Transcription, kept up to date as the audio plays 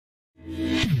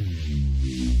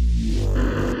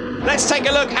let's take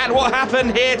a look at what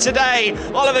happened here today.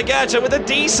 Oliver Goethe with a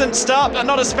decent start, but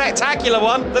not a spectacular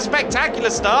one. The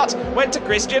spectacular start went to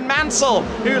Christian Mansell,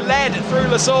 who led through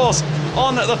La Source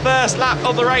on the first lap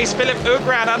of the race. Philip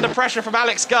Ugran under pressure from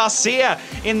Alex Garcia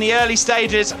in the early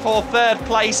stages for third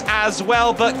place as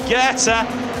well, but Goethe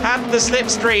had the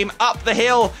slipstream up the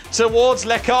hill towards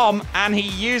Les Combes, and he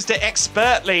used it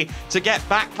expertly to get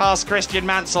back past Christian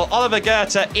Mansell. Oliver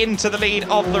Goethe into the lead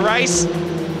of the race.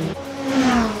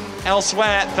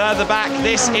 Elsewhere, further back,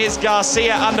 this is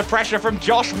Garcia under pressure from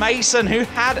Josh Mason, who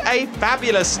had a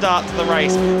fabulous start to the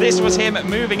race. This was him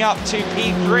moving up to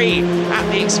P3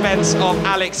 at the expense of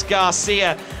Alex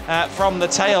Garcia from the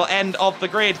tail end of the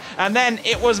grid. And then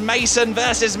it was Mason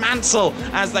versus Mansell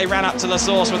as they ran up to La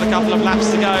Source with a couple of laps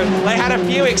to go. They had a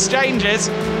few exchanges.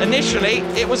 Initially,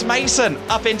 it was Mason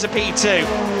up into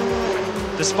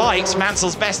P2, despite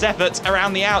Mansell's best efforts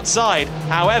around the outside.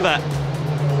 However,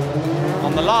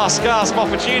 on the last gasp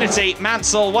opportunity,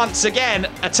 Mansell once again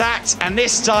attacked, and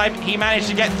this time he managed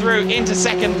to get through into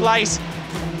second place.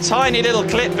 Tiny little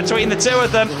clip between the two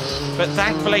of them, but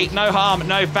thankfully no harm,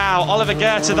 no foul. Oliver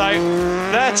Goethe,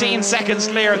 though, 13 seconds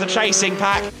clear of the chasing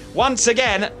pack. Once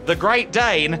again, the Great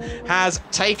Dane has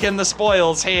taken the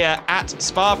spoils here at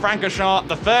Spa-Francorchamps,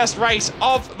 the first race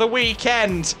of the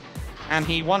weekend. And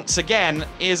he once again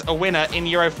is a winner in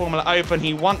Euroformula Open.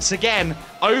 He once again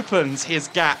opens his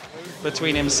gap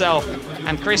between himself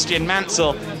and Christian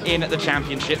Mansell in the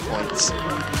championship points.